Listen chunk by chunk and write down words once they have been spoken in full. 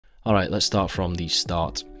Alright, let's start from the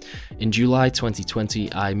start. In July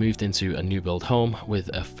 2020, I moved into a new build home with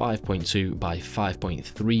a 5.2 by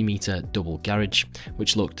 5.3 meter double garage,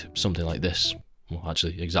 which looked something like this. Well,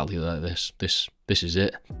 actually, exactly like this. This is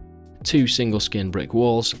it. 2 single skin brick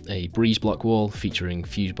walls, a breeze block wall featuring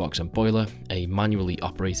fuse box and boiler, a manually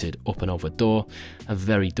operated up and over door, a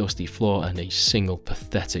very dusty floor, and a single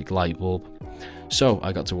pathetic light bulb. So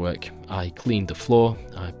I got to work. I cleaned the floor,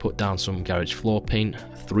 I put down some garage floor paint,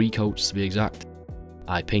 3 coats to be exact.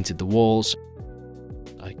 I painted the walls,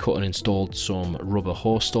 I cut and installed some rubber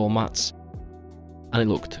horse stall mats, and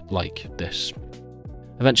it looked like this.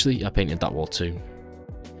 Eventually I painted that wall too.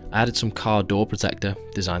 I added some car door protector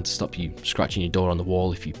designed to stop you scratching your door on the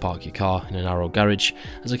wall if you park your car in a narrow garage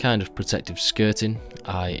as a kind of protective skirting.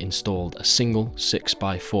 I installed a single 6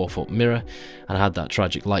 by 4 foot mirror and I had that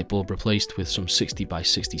tragic light bulb replaced with some 60 by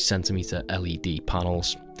 60 centimeter LED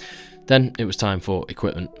panels. Then it was time for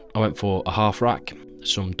equipment. I went for a half rack,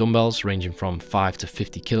 some dumbbells ranging from 5 to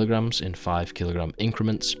 50 kilograms in 5 kilogram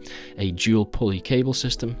increments, a dual pulley cable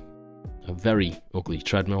system, a very ugly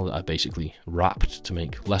treadmill that I basically wrapped to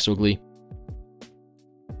make less ugly,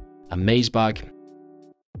 a maze bag,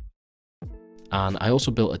 and I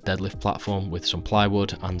also built a deadlift platform with some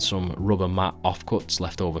plywood and some rubber mat offcuts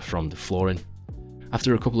left over from the flooring.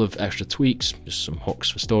 After a couple of extra tweaks, just some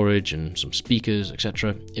hooks for storage and some speakers,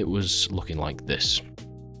 etc., it was looking like this.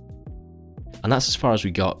 And that's as far as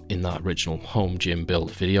we got in that original home gym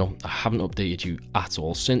build video. I haven't updated you at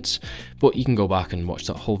all since, but you can go back and watch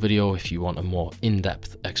that whole video if you want a more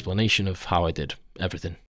in-depth explanation of how I did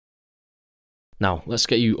everything. Now, let's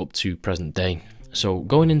get you up to present day. So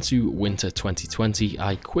going into winter 2020,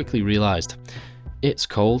 I quickly realized it's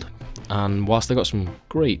cold, and whilst I got some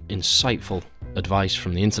great, insightful advice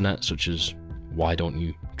from the internet, such as why don't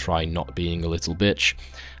you try not being a little bitch,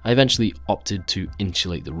 I eventually opted to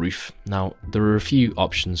insulate the roof. Now, there are a few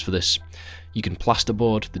options for this. You can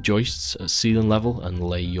plasterboard the joists at ceiling level and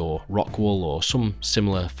lay your rock wool or some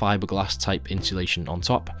similar fiberglass type insulation on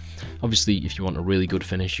top. Obviously, if you want a really good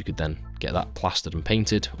finish, you could then get that plastered and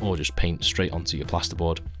painted, or just paint straight onto your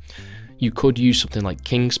plasterboard. You could use something like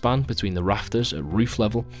Kingspan between the rafters at roof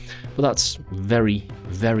level, but that's very,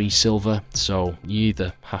 very silver, so you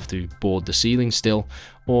either have to board the ceiling still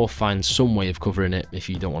or find some way of covering it if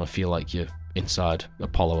you don't want to feel like you're inside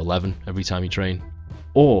Apollo 11 every time you train.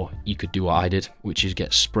 Or you could do what I did, which is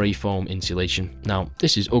get spray foam insulation. Now,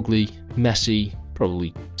 this is ugly, messy,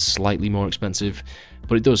 probably slightly more expensive,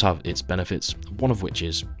 but it does have its benefits, one of which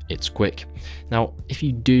is it's quick. Now, if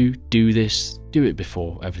you do this, do it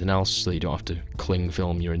before everything else so you don't have to cling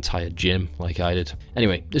film your entire gym like I did.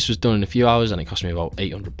 Anyway, this was done in a few hours and it cost me about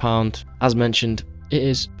 £800. As mentioned, it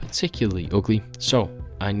is particularly ugly, so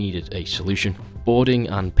I needed a solution. Boarding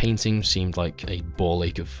and painting seemed like a ball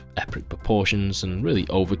ache of epic proportions and really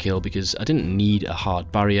overkill because I didn't need a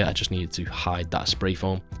hard barrier, I just needed to hide that spray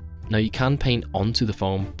foam. Now, you can paint onto the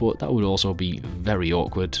foam, but that would also be very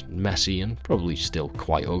awkward, messy, and probably still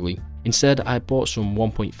quite ugly. Instead, I bought some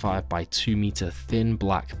 1.5 by 2 meter thin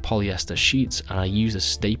black polyester sheets and I used a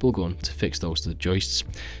staple gun to fix those to the joists.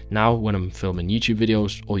 Now, when I'm filming YouTube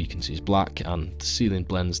videos, all you can see is black and the ceiling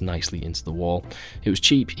blends nicely into the wall. It was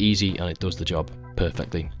cheap, easy, and it does the job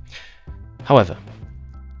perfectly. However,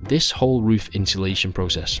 this whole roof insulation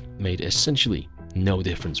process made essentially no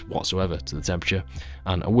difference whatsoever to the temperature,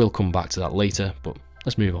 and I will come back to that later, but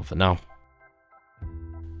let's move on for now.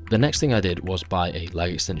 The next thing I did was buy a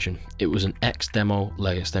leg extension. It was an X-Demo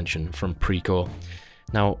leg extension from Precor.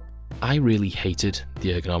 Now, I really hated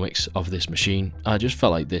the ergonomics of this machine. I just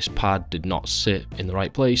felt like this pad did not sit in the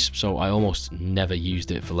right place, so I almost never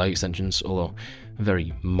used it for leg extensions, although a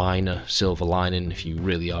very minor silver lining if you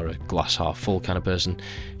really are a glass half full kind of person.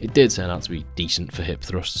 It did turn out to be decent for hip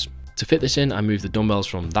thrusts. To fit this in, I moved the dumbbells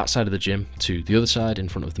from that side of the gym to the other side in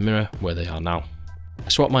front of the mirror where they are now. I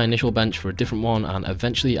swapped my initial bench for a different one and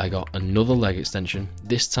eventually I got another leg extension,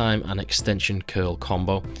 this time an extension curl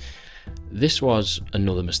combo. This was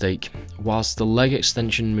another mistake. Whilst the leg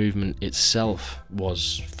extension movement itself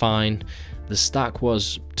was fine, the stack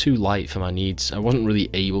was too light for my needs. I wasn't really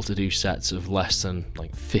able to do sets of less than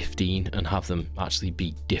like 15 and have them actually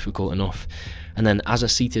be difficult enough. And then as a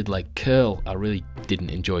seated leg curl, I really didn't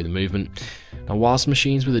enjoy the movement. Now, whilst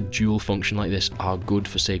machines with a dual function like this are good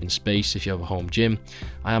for saving space if you have a home gym,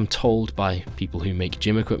 I am told by people who make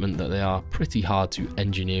gym equipment that they are pretty hard to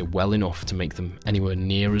engineer well enough to make them anywhere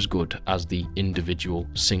near as good as the individual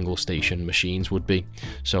single station machines would be.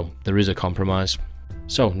 So there is a compromise.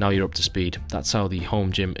 So now you're up to speed. That's how the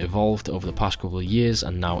home gym evolved over the past couple of years,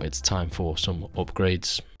 and now it's time for some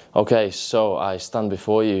upgrades. Okay, so I stand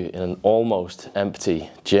before you in an almost empty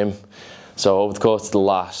gym. So over the course of the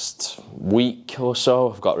last week or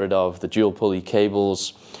so, I've got rid of the dual pulley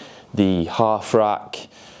cables, the half rack,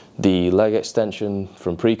 the leg extension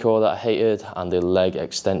from Precore that I hated, and the leg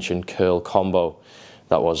extension curl combo.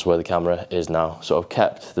 That was where the camera is now. So I've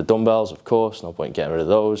kept the dumbbells, of course, no point getting rid of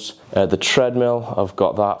those. The treadmill, I've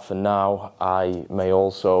got that for now. I may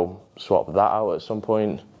also swap that out at some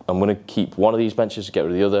point. I'm gonna keep one of these benches to get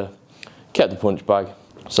rid of the other. Kept the punch bag.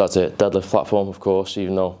 So that's it. Deadlift platform, of course,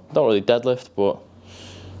 even though I don't really deadlift, but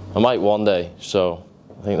I might one day. So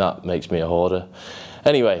I think that makes me a hoarder.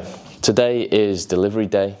 Anyway, today is delivery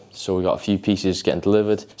day. So we got a few pieces getting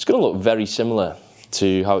delivered. It's gonna look very similar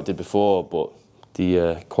to how it did before, but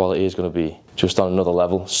the quality is gonna be just on another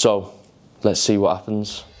level. So let's see what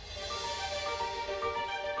happens.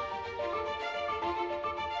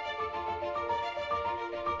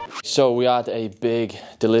 So we had a big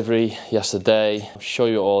delivery yesterday. I'll show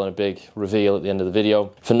you all in a big reveal at the end of the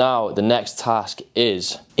video. For now, the next task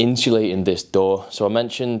is insulating this door. So I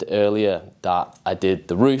mentioned earlier that I did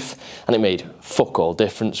the roof and it made fuck all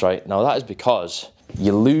difference, right? Now that is because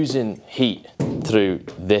you're losing heat through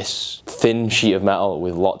this thin sheet of metal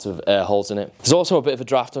with lots of air holes in it. There's also a bit of a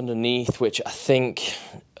draft underneath, which I think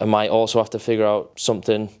I might also have to figure out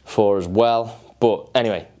something for as well. But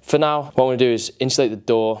anyway, for now, what I'm gonna do is insulate the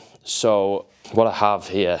door. So what I have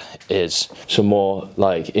here is some more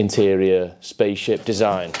like interior spaceship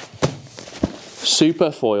design.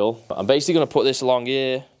 Super foil. I'm basically gonna put this along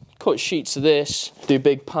here, cut sheets of this, do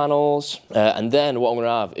big panels, and then what I'm gonna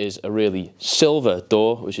have is a really silver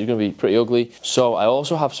door, which is gonna be pretty ugly. So I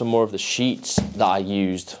also have some more of the sheets that I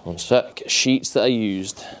used,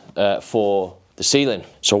 for the ceiling.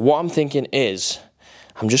 So what I'm thinking is,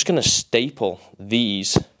 I'm just gonna staple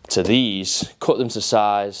these to these, cut them to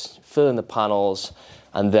size, fill in the panels,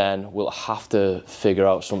 and then we'll have to figure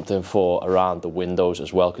out something for around the windows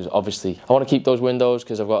as well, because obviously I want to keep those windows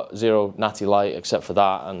because I've got zero natty light except for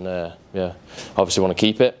that, and yeah, obviously want to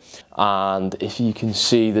keep it. And if you can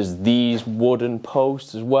see, there's these wooden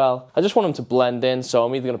posts as well. I just want them to blend in, so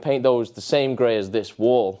I'm either going to paint those the same grey as this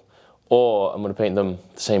wall, or I'm going to paint them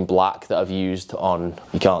the same black that I've used on,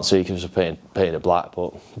 you can't see because I've painted it black,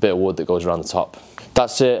 but a bit of wood that goes around the top.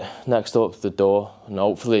 That's it. Next up, the door, and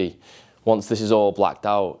hopefully once this is all blacked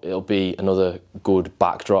out, it'll be another good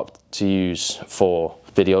backdrop to use for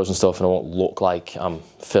videos and stuff, and it won't look like I'm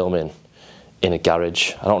filming in a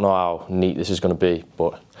garage. I don't know how neat this is going to be,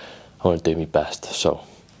 but I want to do my best, so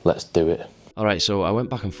let's do it. Alright, so I went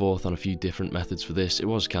back and forth on a few different methods for this. It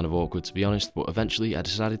was kind of awkward, to be honest, but eventually I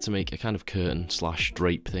decided to make a kind of curtain slash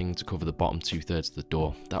drape thing to cover the bottom 2/3 of the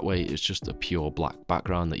door. That way it's just a pure black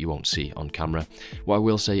background that you won't see on camera. What I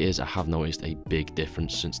will say is I have noticed a big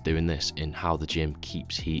difference since doing this in how the gym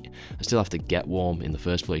keeps heat. I still have to get warm in the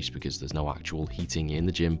first place because there's no actual heating in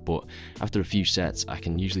the gym, but after a few sets I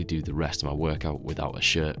can usually do the rest of my workout without a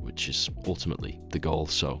shirt, which is ultimately the goal,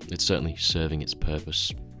 so it's certainly serving its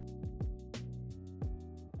purpose.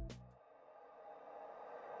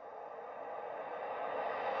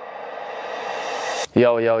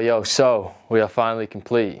 Yo, so we are finally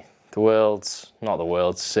complete. Not the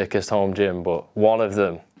world's sickest home gym, but one of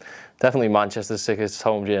them. Definitely Manchester's sickest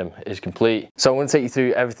home gym is complete. So I'm going to take you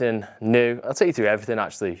through everything new. I'll take you through everything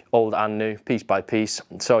actually, old and new, piece by piece.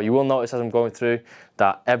 So you will notice as I'm going through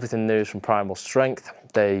that everything new is from Primal Strength.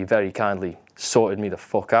 They very kindly sorted me the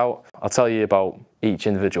fuck out. I'll tell you about each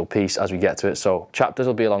individual piece as we get to it. So chapters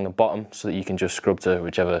will be along the bottom so that you can just scrub to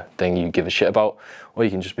whichever thing you give a shit about, or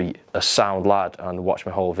you can just be a sound lad and watch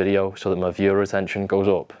my whole video so that my viewer retention goes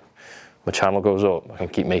up, my channel goes up, I can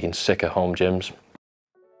keep making sicker home gyms.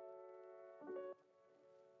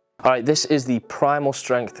 Alright, this is the Primal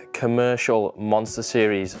Strength Commercial Monster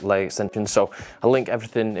Series leg extension. So I'll link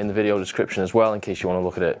everything in the video description as well in case you want to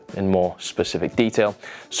look at it in more specific detail.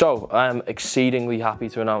 So I'm exceedingly happy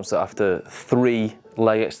to announce that after 3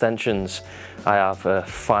 leg extensions, I have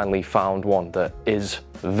finally found one that is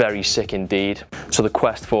very sick indeed. So the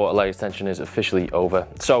quest for a leg extension is officially over.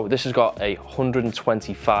 So this has got a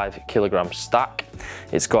 125 kilogram stack.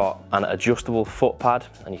 It's got an adjustable foot pad,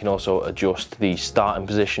 and you can also adjust the starting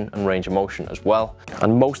position and range of motion as well.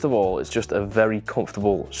 And most of all, it's just a very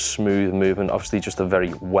comfortable, smooth movement. Obviously just a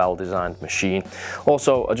very well-designed machine.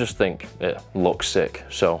 Also, I just think it looks sick.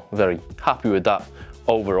 So very happy with that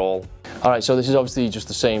overall. Alright, so this is obviously just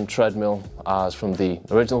the same treadmill as from the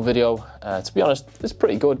original video. To be honest, it's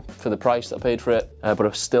pretty good for the price that I paid for it, but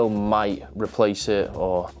I still might replace it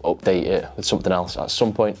or update it with something else at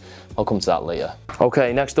some point. I'll come to that later.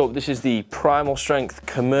 Okay, next up, this is the Primal Strength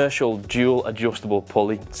Commercial Dual Adjustable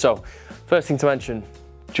Pulley. So, first thing to mention,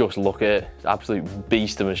 just look at it. It's an absolute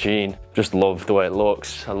beast of machine. Just love the way it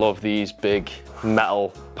looks. I love these big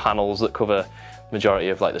metal panels that cover majority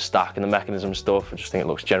of like the stack and the mechanism stuff. I just think it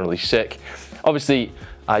looks generally sick. Obviously,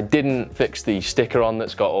 I didn't fix the sticker on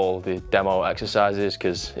that's got all the demo exercises,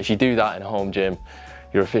 because if you do that in a home gym,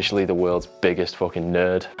 you're officially the world's biggest fucking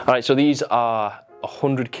nerd. All right, so these are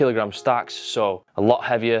 100 kilogram stacks, so a lot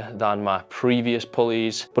heavier than my previous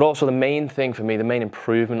pulleys. But also the main thing for me, the main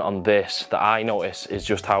improvement on this that I notice is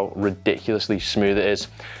just how ridiculously smooth it is.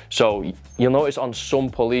 So you'll notice on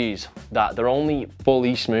some pulleys that they're only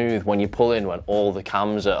fully smooth when you pull in, when all the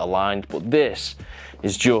cams are aligned, but this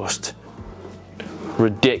is just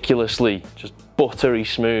ridiculously just buttery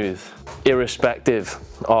smooth, irrespective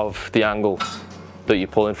of the angle that you're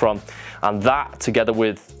pulling from. And that, together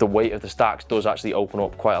with the weight of the stacks, does actually open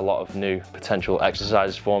up quite a lot of new potential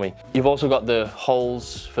exercises for me. You've also got the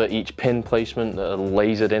holes for each pin placement that are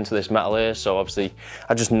lasered into this metal here, so obviously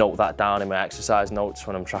I just note that down in my exercise notes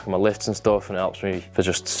when I'm tracking my lifts and stuff, and it helps me for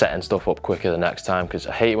just setting stuff up quicker the next time, because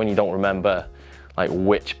I hate when you don't remember like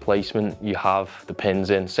which placement you have the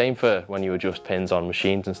pins in. Same for when you adjust pins on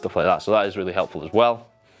machines and stuff like that, so that is really helpful as well.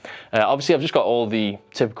 Obviously I've just got all the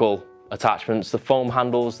typical attachments, the foam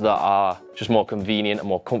handles that are just more convenient and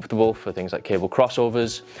more comfortable for things like cable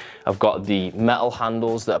crossovers. I've got the metal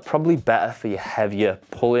handles that are probably better for your heavier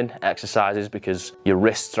pulling exercises because your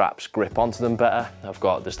wrist straps grip onto them better. I've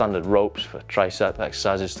got the standard ropes for tricep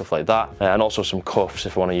exercises, stuff like that, and also some cuffs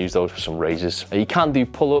if I want to use those for some raises. You can do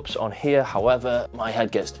pull-ups on here, however, my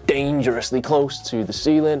head gets dangerously close to the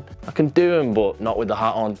ceiling. I can do them, but not with the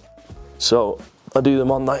hat on. So I do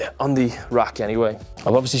them on the rack anyway.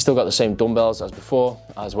 I've obviously still got the same dumbbells as before,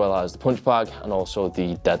 as well as the punch bag and also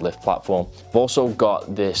the deadlift platform. I've also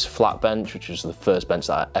got this flat bench, which was the first bench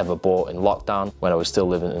that I ever bought in lockdown when I was still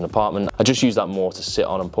living in an apartment. I just use that more to sit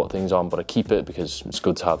on and put things on, but I keep it because it's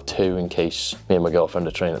good to have two in case me and my girlfriend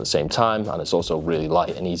are training at the same time, and it's also really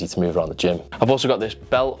light and easy to move around the gym. I've also got this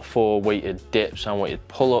belt for weighted dips and weighted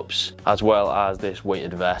pull-ups, as well as this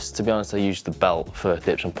weighted vest. To be honest, I use the belt for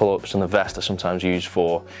dips and pull-ups, and the vest I sometimes use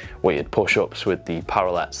for weighted push-ups with the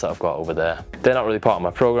parallettes that I've got over there. They're not really part of my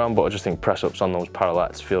program, but I just think press-ups on those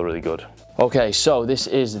parallettes feel really good. Okay, so this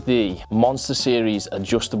is the Monster Series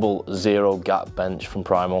adjustable zero gap bench from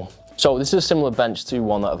Primal. So this is a similar bench to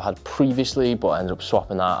one that I've had previously, but I ended up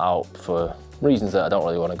swapping that out for reasons that I don't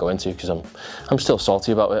really want to go into because I'm still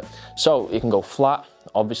salty about it. So it can go flat,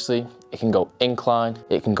 obviously, it can go incline,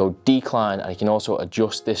 it can go decline, and you can also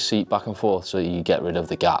adjust this seat back and forth so you get rid of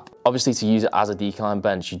the gap. Obviously, to use it as a decline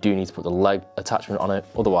bench, you do need to put the leg attachment on it,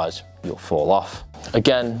 otherwise you'll fall off.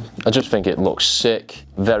 Again, I just think it looks sick,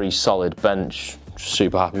 very solid bench.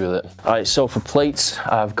 Super happy with it. All right, so for plates,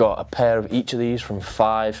 I've got a pair of each of these from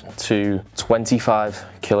 5 to 25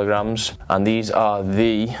 kilograms, and these are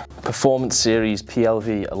the Performance Series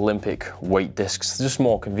PLV Olympic weight discs. They're just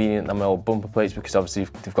more convenient than my old bumper plates because obviously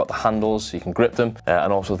they've got the handles so you can grip them,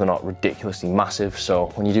 and also they're not ridiculously massive,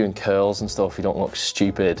 so when you're doing curls and stuff, you don't look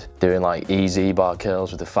stupid doing like easy bar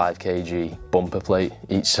curls with a 5 kg bumper plate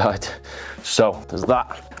each side. So there's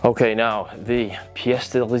that. Okay, now the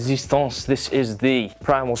pièce de résistance. This is the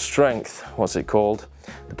Primal Strength, what's it called?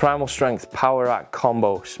 The Primal Strength Power Rack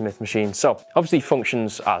Combo Smith machine. So obviously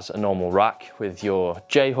functions as a normal rack with your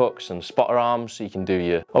J hooks and spotter arms, so you can do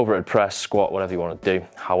your overhead press, squat, whatever you want to do.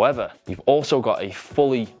 However, you've also got a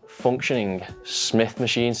fully functioning Smith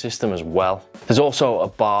machine system as well. There's also a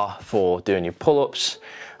bar for doing your pull-ups,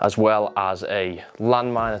 as well as a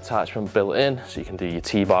landmine attachment built in, so you can do your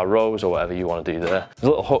T-bar rows or whatever you want to do there. There's a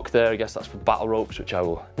little hook there, I guess that's for battle ropes, which I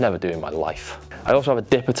will never do in my life. I also have a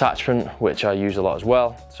dip attachment, which I use a lot as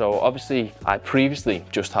well. So obviously, I previously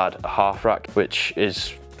just had a half rack, which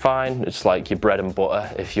is fine. It's like your bread and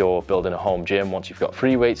butter if you're building a home gym. Once you've got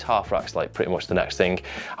free weights, half rack's like pretty much the next thing.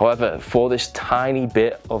 However, for this tiny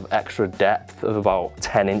bit of extra depth of about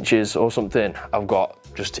 10 inches or something, I've got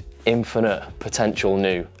just infinite potential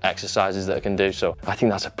new exercises that I can do. So I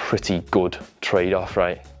think that's a pretty good trade-off,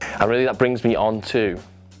 right? And really that brings me on to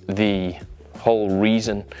the whole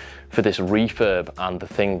reason for this refurb, and the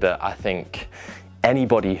thing that I think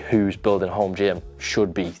anybody who's building a home gym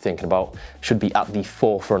should be thinking about, should be at the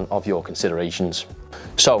forefront of your considerations.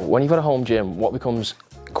 So when you've got a home gym, what becomes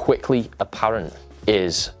quickly apparent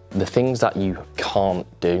is the things that you can't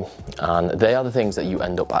do, and they are the things that you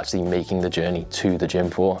end up actually making the journey to the gym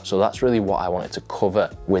for. So that's really what I wanted to cover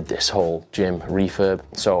with this whole gym refurb.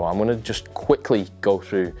 So I'm going to just quickly go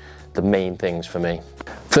through the main things for me.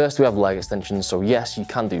 First, we have leg extensions. So yes, you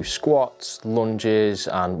can do squats, lunges,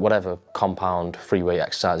 and whatever compound free weight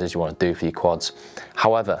exercises you want to do for your quads.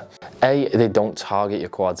 However, A, they don't target your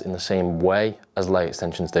quads in the same way as leg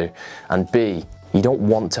extensions do, and B, you don't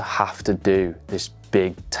want to have to do this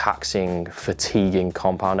big, taxing, fatiguing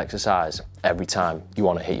compound exercise every time you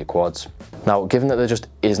want to hit your quads. Now, given that there just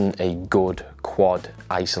isn't a good quad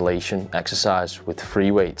isolation exercise with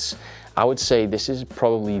free weights, I would say this is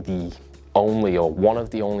probably the only, or one of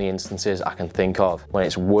the only instances I can think of when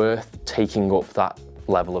it's worth taking up that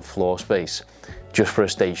level of floor space just for a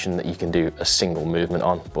station that you can do a single movement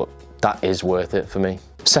on, but that is worth it for me.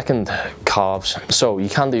 Second, calves. So you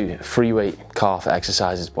can do free weight calf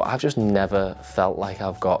exercises, but I've just never felt like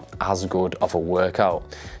I've got as good of a workout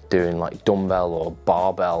doing like dumbbell or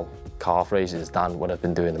barbell calf raises than when I've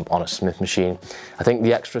been doing them on a Smith machine. I think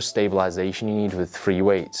the extra stabilization you need with free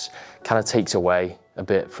weights kind of takes away a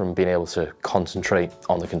bit from being able to concentrate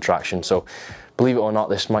on the contraction. So believe it or not,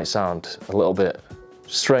 this might sound a little bit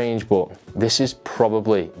strange, but this is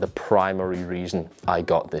probably the primary reason I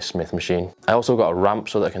got this Smith machine. I also got a ramp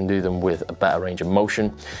so that I can do them with a better range of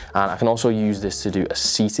motion, and I can also use this to do a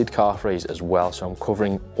seated calf raise as well, so I'm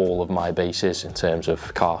covering all of my bases in terms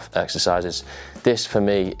of calf exercises. This for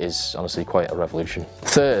me is honestly quite a revolution.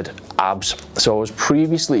 Third, abs. So I was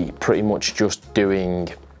previously pretty much just doing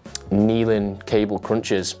kneeling cable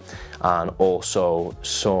crunches and also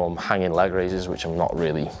some hanging leg raises, which I'm not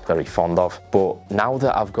really very fond of. But now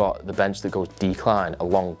that I've got the bench that goes decline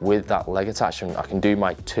along with that leg attachment, I can do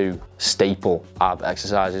my two staple ab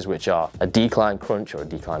exercises, which are a decline crunch, or a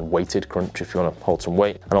decline weighted crunch if you want to hold some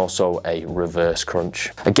weight, and also a reverse crunch.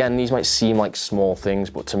 Again, these might seem like small things,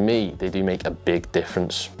 but to me, they do make a big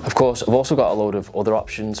difference. Of course, I've also got a load of other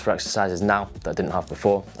options for exercises now that I didn't have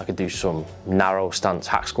before. I could do some narrow stance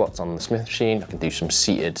hack squats on the Smith machine. I can do some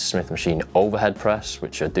seated Smith machine overhead press,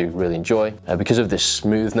 which I do really enjoy. Because of this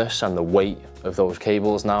smoothness and the weight of those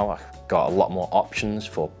cables now, I've got a lot more options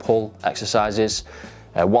for pull exercises.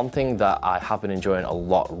 One thing that I have been enjoying a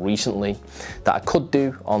lot recently that I could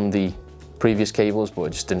do on the previous cables, but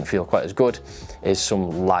it just didn't feel quite as good, is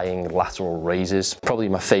some lying lateral raises. Probably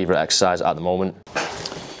my favorite exercise at the moment.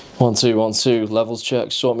 1, 2, 1, 2, levels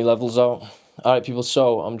check, sort me levels out. All right, people,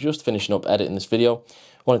 so I'm just finishing up editing this video.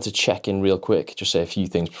 Wanted to check in real quick, just say a few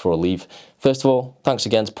things before I leave. First of all, thanks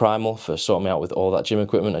again to Primal for sorting me out with all that gym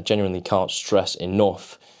equipment. I genuinely can't stress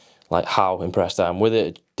enough like how impressed I am with it.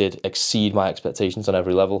 It did exceed my expectations on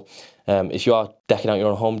every level. If you are decking out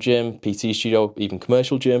your own home gym, PT studio, even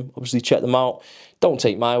commercial gym, obviously check them out. Don't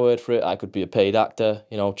take my word for it. I could be a paid actor.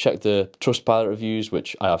 You know, check the Trustpilot reviews,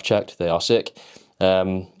 which I have checked. They are sick.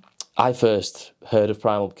 I first heard of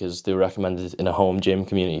Primal because they were recommended in a home gym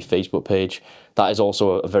community Facebook page. That is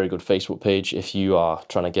also a very good Facebook page if you are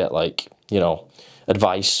trying to get, like, you know,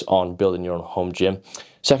 advice on building your own home gym.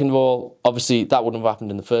 Second of all, obviously that wouldn't have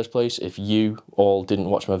happened in the first place if you all didn't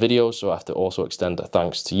watch my videos, so I have to also extend a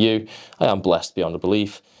thanks to you. I am blessed beyond a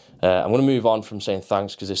belief. I'm going to move on from saying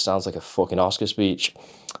thanks because this sounds like a fucking Oscar speech.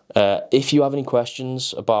 If you have any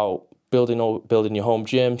questions about building your home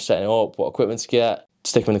gym, setting it up, what equipment to get,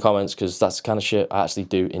 stick them in the comments, because that's the kind of shit I actually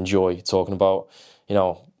do enjoy talking about. You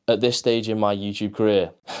know, at this stage in my YouTube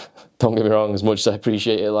career, don't get me wrong, as much as I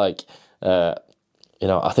appreciate it, like, you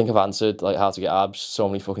know, I think I've answered like how to get abs so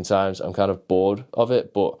many fucking times. I'm kind of bored of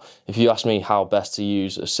it, but if you ask me how best to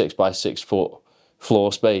use a 6x6 foot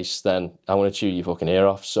floor space, then I'm going to chew your fucking ear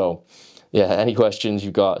off. So yeah, any questions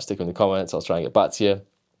you've got, stick them in the comments. I'll try and get back to you.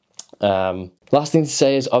 Last thing to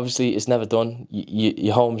say is, obviously it's never done.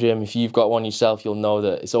 Your home gym, if you've got one yourself, you'll know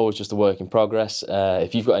that it's always just a work in progress.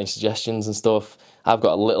 If you've got any suggestions and stuff, I've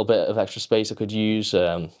got a little bit of extra space I could use.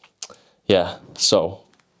 Yeah, so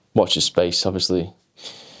watch your space. Obviously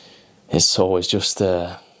it's always just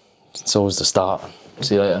it's always the start.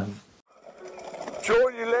 See you later.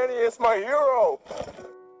 Jordy Lenny is my hero.